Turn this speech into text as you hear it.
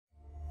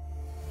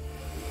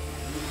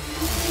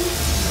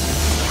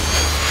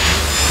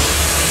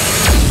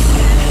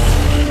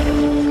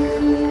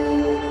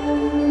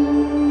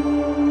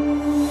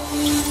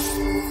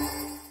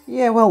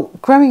Well,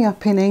 growing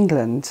up in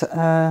England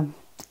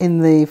in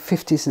the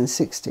 50s and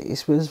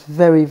 60s was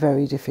very,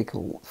 very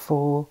difficult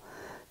for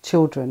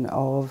children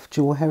of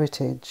dual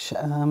heritage.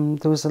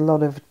 There was a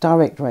lot of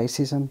direct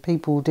racism.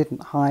 People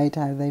didn't hide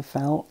how they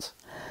felt.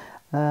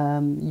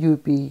 You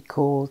would be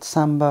called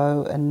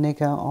Sambo and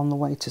nigger on the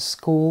way to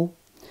school.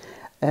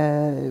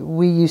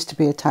 We used to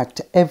be attacked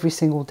every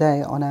single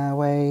day on our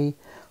way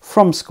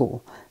from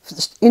school.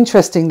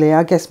 Interestingly,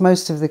 I guess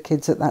most of the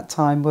kids at that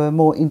time were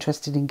more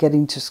interested in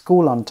getting to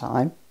school on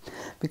time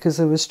because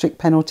there were strict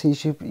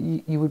penalties.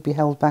 You would be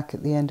held back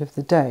at the end of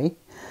the day.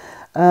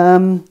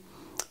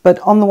 But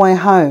on the way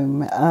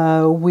home,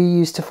 we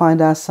used to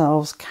find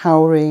ourselves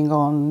cowering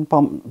on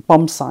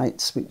bomb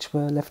sites which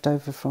were left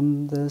over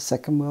from the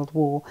Second World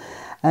War,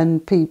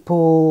 and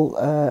people,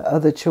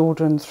 other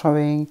children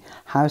throwing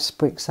house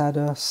bricks at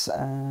us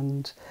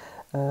and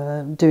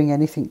doing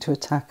anything to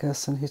attack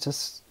us and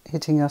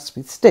hitting us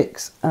with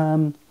sticks.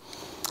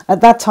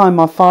 At that time,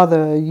 my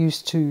father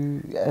used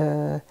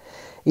to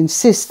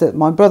insist that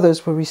my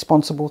brothers were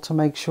responsible to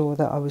make sure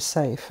that I was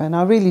safe, and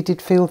I really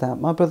did feel that.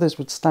 My brothers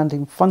would stand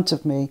in front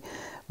of me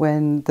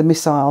when the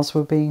missiles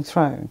were being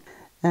thrown,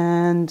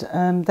 and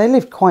they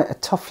lived quite a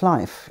tough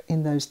life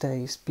in those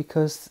days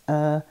because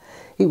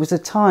it was a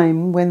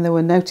time when there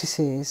were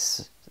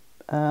notices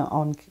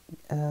on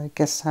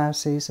guest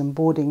houses and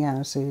boarding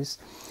houses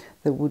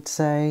that would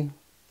say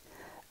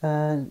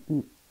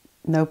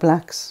no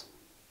blacks,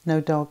 no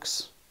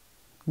dogs,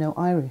 no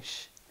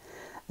Irish.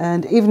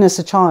 And even as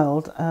a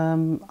child,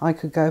 I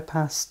could go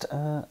past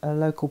a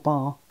local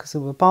bar, because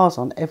there were bars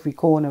on every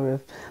corner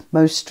of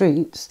most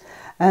streets,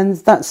 and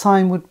that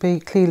sign would be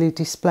clearly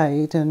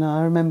displayed. And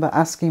I remember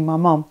asking my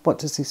mum, what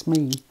does this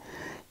mean?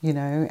 You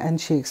know, and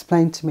she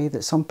explained to me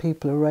that some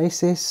people are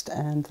racist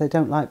and they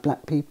don't like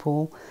black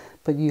people,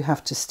 but you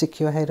have to stick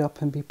your head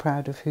up and be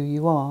proud of who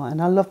you are.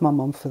 And I love my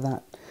mum for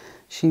that.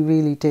 She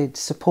really did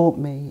support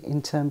me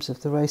in terms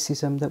of the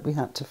racism that we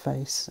had to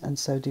face, and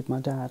so did my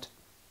dad.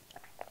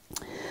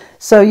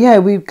 So yeah,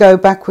 we'd go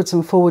backwards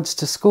and forwards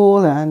to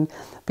school and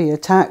be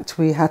attacked.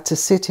 We had to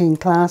sit in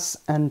class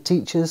and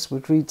teachers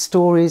would read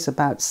stories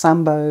about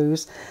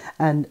Sambos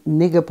and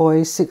nigger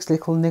boys, 6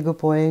 little nigger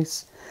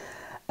boys.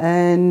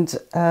 And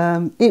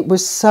it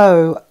was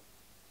so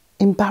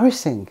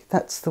embarrassing.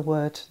 That's the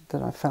word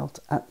that I felt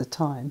at the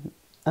time.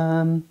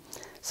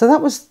 So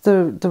that was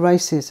the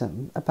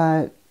racism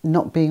about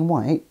not being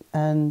white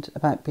and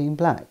about being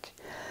black.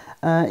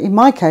 In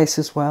my case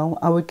as well,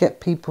 I would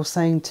get people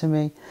saying to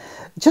me,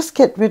 just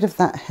get rid of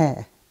that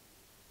hair.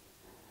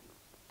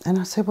 And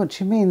I say, what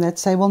do you mean? They'd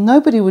say, well,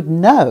 nobody would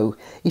know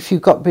if you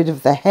got rid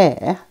of the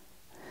hair.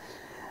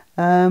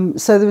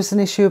 So there was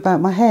an issue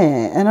about my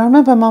hair. And I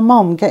remember my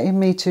mum getting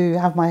me to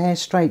have my hair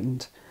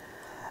straightened.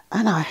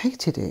 And I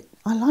hated it.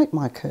 I liked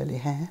my curly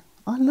hair.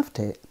 I loved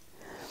it.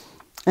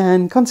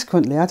 And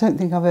consequently, I don't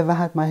think I've ever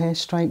had my hair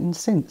straightened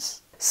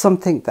since.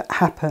 Something that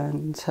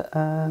happened,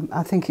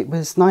 I think it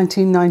was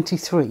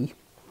 1993,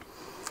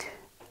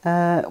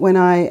 when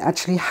I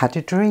actually had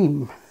a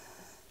dream.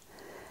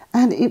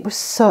 And it was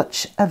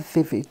such a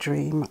vivid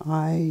dream.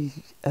 I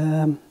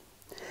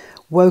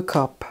woke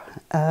up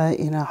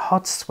in a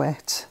hot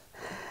sweat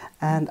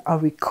and I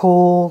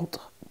recalled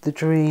the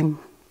dream.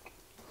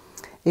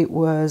 It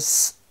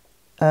was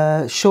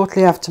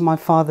shortly after my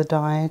father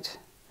died.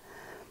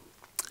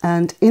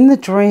 And in the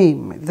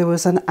dream, there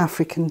was an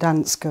African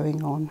dance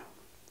going on.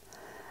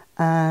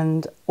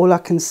 And all I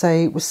can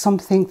say, it was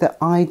something that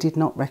I did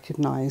not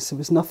recognise. There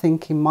was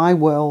nothing in my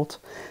world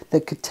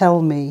that could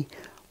tell me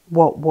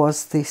what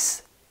was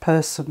this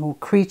person or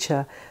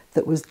creature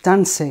that was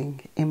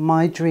dancing in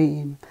my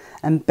dream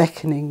and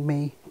beckoning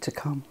me to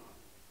come.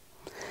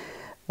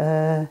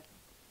 The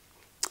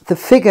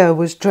figure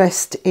was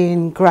dressed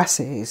in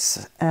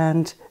grasses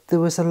and there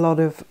was a lot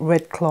of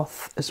red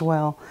cloth as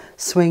well,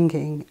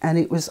 swinging, and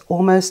it was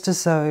almost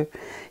as though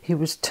he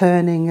was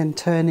turning and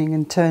turning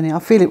and turning. I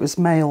feel it was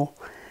male,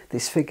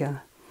 this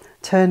figure,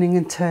 turning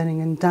and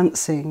turning and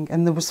dancing,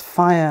 and there was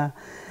fire,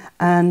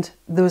 and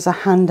there was a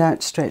hand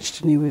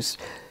outstretched, and he was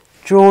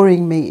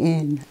drawing me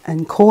in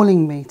and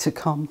calling me to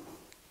come.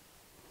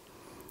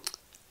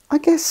 I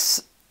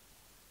guess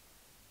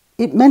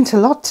it meant a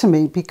lot to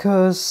me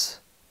because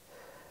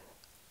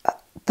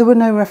there were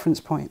no reference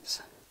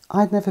points.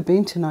 I'd never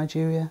been to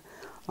Nigeria.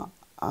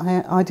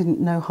 I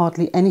didn't know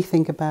hardly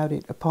anything about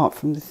it apart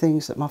from the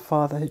things that my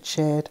father had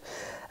shared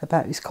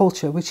about his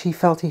culture, which he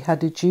felt he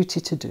had a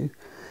duty to do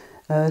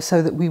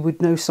so that we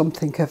would know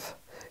something of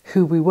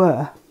who we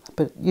were.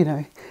 But, you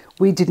know,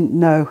 we didn't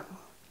know,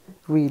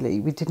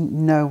 really. We didn't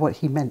know what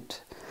he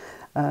meant.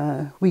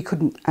 We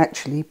couldn't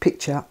actually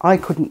picture, I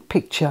couldn't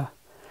picture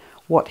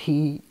what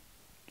he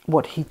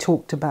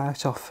talked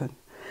about often.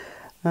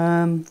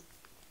 But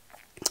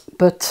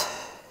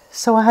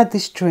so I had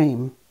this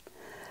dream.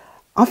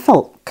 I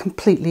felt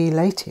completely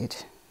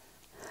elated.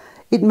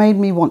 It made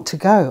me want to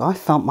go. I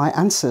felt my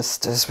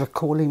ancestors were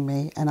calling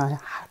me and I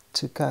had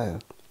to go.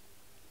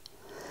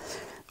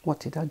 What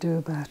did I do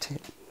about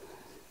it?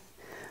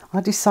 I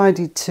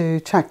decided to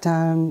track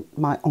down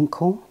my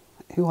uncle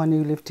who I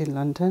knew lived in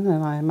London,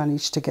 and I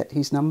managed to get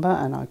his number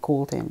and I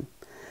called him.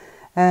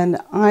 And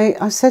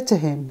I said to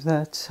him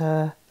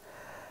that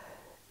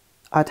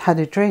I'd had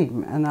a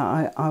dream and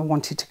I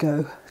wanted to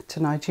go to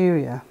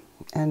Nigeria.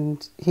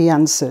 And he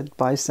answered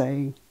by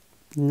saying,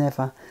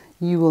 "Never,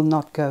 you will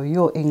not go.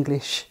 You're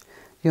English,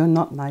 you're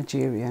not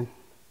Nigerian."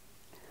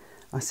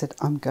 I said,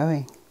 "I'm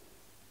going."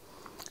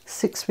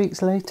 6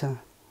 weeks later,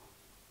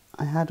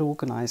 I had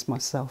organised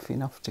myself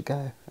enough to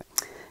go.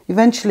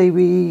 Eventually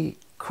we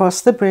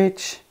crossed the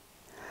bridge.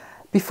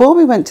 Before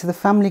we went to the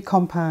family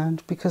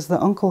compound, because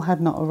the uncle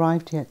had not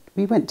arrived yet,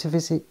 we went to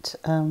visit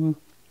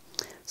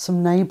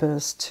some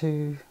neighbours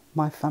to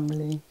my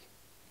family.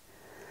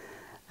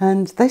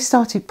 And they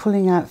started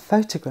pulling out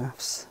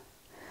photographs.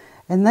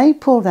 And they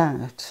pulled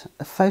out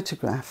a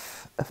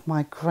photograph of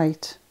my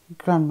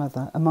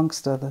great-grandmother,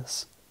 amongst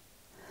others.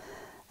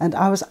 And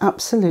I was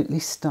absolutely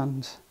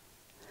stunned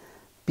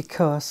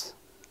because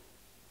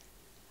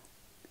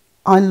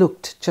I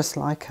looked just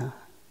like her.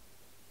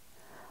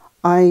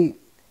 I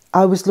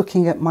was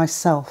looking at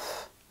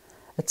myself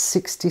at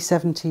 60,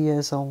 70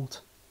 years old.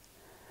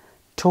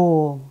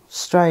 Tall,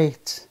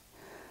 straight,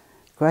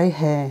 grey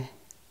hair,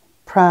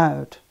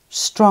 proud,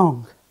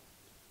 strong.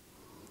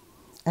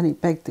 And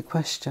it begged the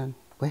question,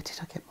 where did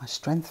I get my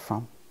strength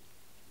from?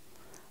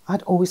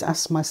 I'd always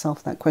asked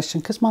myself that question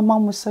because my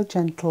mum was so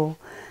gentle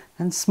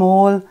and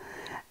small.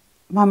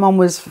 My mum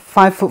was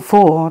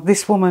 5'4".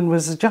 This woman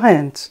was a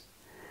giant.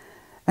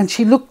 And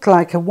she looked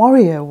like a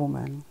warrior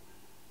woman.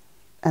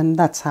 And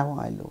that's how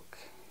I look.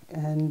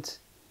 And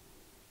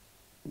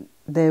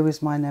there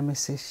was my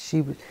nemesis.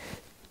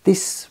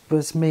 This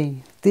was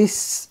me.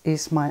 This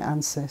is my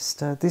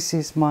ancestor. This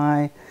is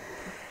my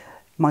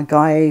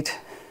guide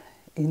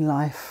in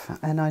life.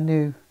 And I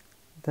knew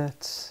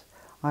that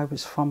I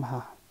was from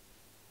her.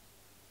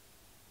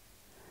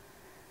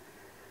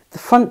 The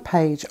front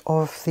page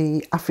of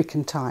the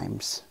African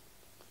Times.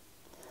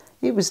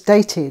 It was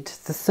dated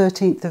the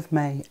 13th of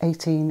May,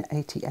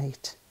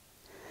 1888.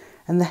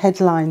 And the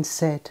headline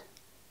said,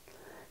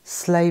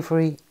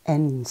 "Slavery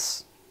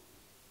ends."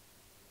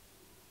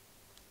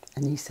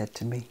 And he said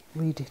to me,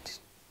 "Read it."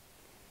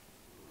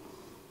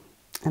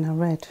 And I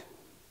read.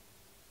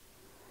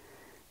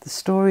 The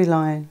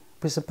storyline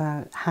was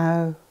about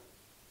how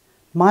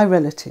my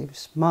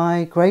relatives,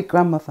 my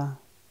great-grandmother,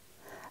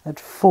 had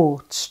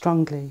fought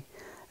strongly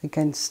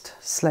against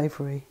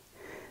slavery,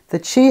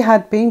 that she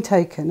had been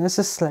taken as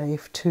a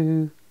slave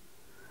to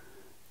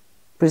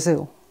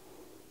Brazil,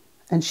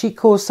 and she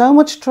caused so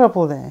much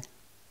trouble there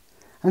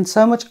and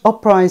so much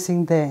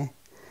uprising there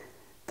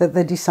that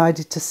they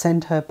decided to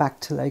send her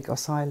back to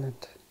Lagos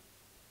Island.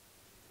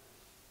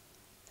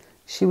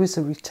 She was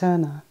a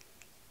returner.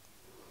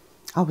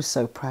 I was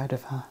so proud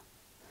of her,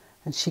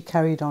 and she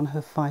carried on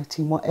her fight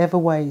in whatever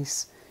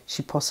ways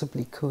she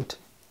possibly could.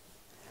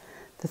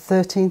 The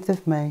 13th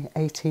of May,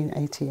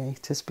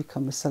 1888 has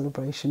become a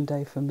celebration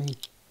day for me.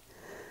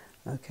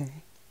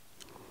 Okay.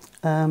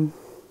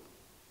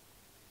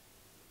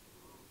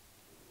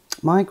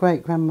 My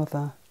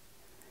great-grandmother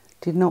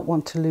did not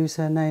want to lose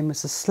her name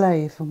as a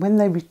slave, and when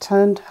they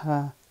returned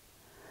her,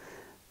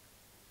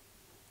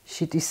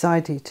 she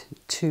decided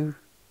to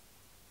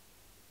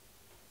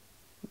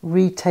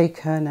retake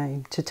her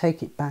name, to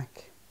take it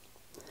back.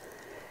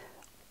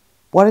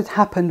 What had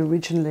happened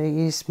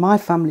originally is my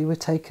family were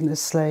taken as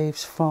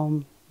slaves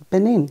from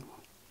Benin.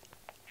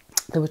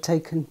 They were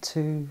taken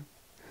to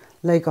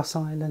Lagos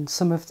Island.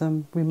 Some of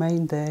them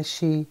remained there.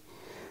 She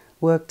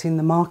worked in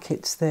the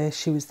markets there.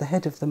 She was the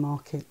head of the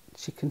market.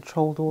 She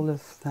controlled all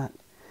of that.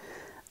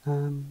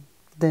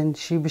 Then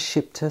she was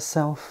shipped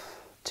herself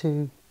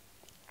to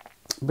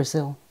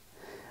Brazil.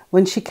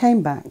 When she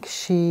came back,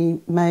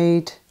 she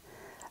made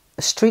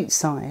a street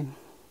sign.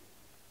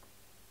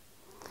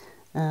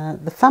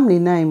 The family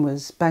name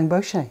was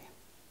Bangboche,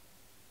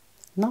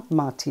 not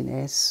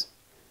Martinez,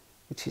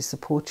 which is the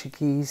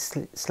Portuguese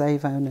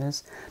slave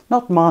owners,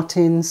 not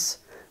Martins,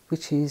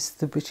 which is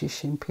the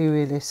British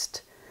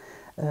imperialist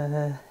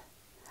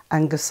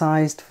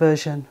anglicised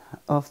version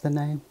of the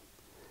name,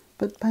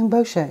 but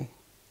Bangboche.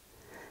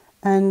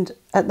 And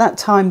at that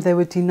time they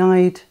were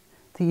denied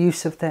the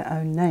use of their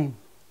own name.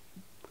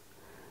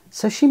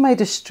 So she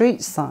made a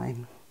street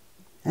sign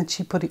and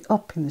she put it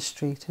up in the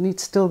street, and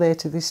it's still there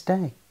to this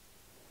day.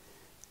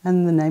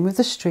 And the name of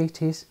the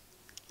street is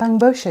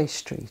Bangboche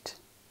Street.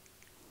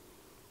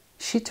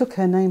 She took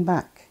her name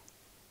back.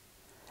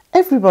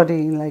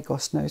 Everybody in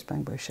Lagos knows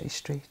Bangboche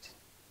Street.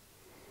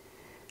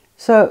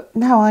 So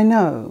now I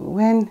know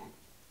when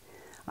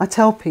I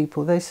tell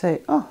people, they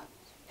say, oh,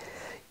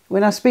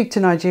 when I speak to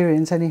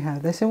Nigerians anyhow,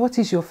 they say, what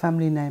is your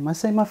family name? I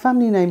say, my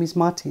family name is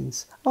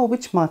Martins. Oh,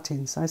 which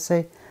Martins? I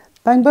say,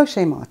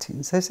 Bangboche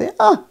Martins. They say,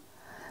 ah,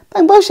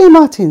 Bangboche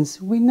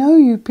Martins. We know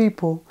you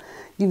people.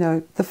 You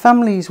know, the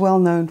family is well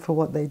known for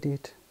what they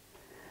did.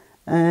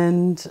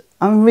 And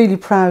I'm really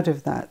proud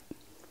of that.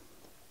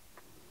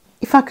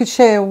 If I could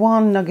share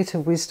one nugget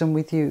of wisdom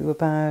with you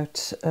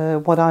about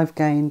what I've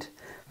gained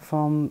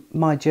from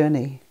my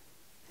journey,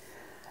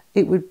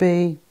 it would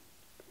be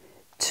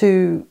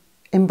to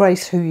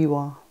embrace who you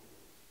are,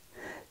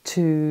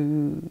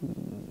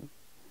 to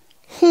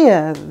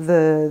hear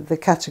the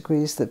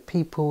categories that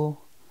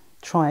people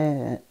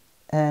try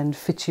and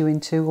fit you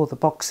into, or the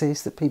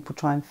boxes that people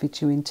try and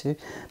fit you into,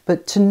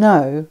 but to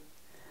know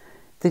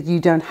that you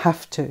don't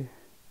have to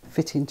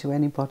fit into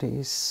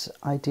anybody's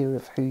idea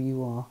of who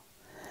you are.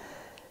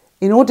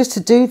 In order to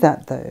do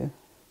that, though,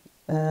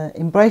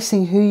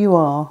 embracing who you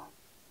are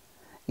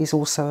is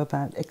also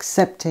about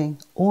accepting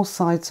all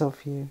sides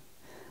of you,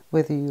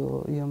 whether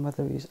your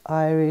mother is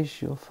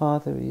Irish, your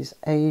father is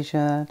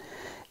Asian,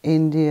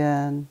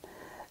 Indian.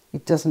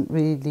 It doesn't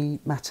really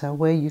matter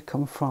where you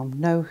come from.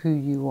 Know who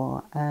you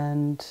are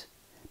and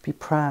be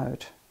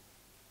proud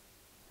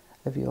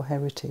of your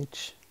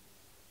heritage,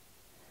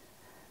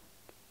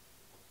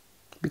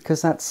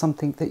 because that's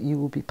something that you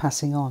will be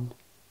passing on.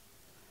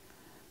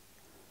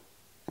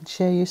 And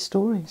share your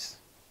stories.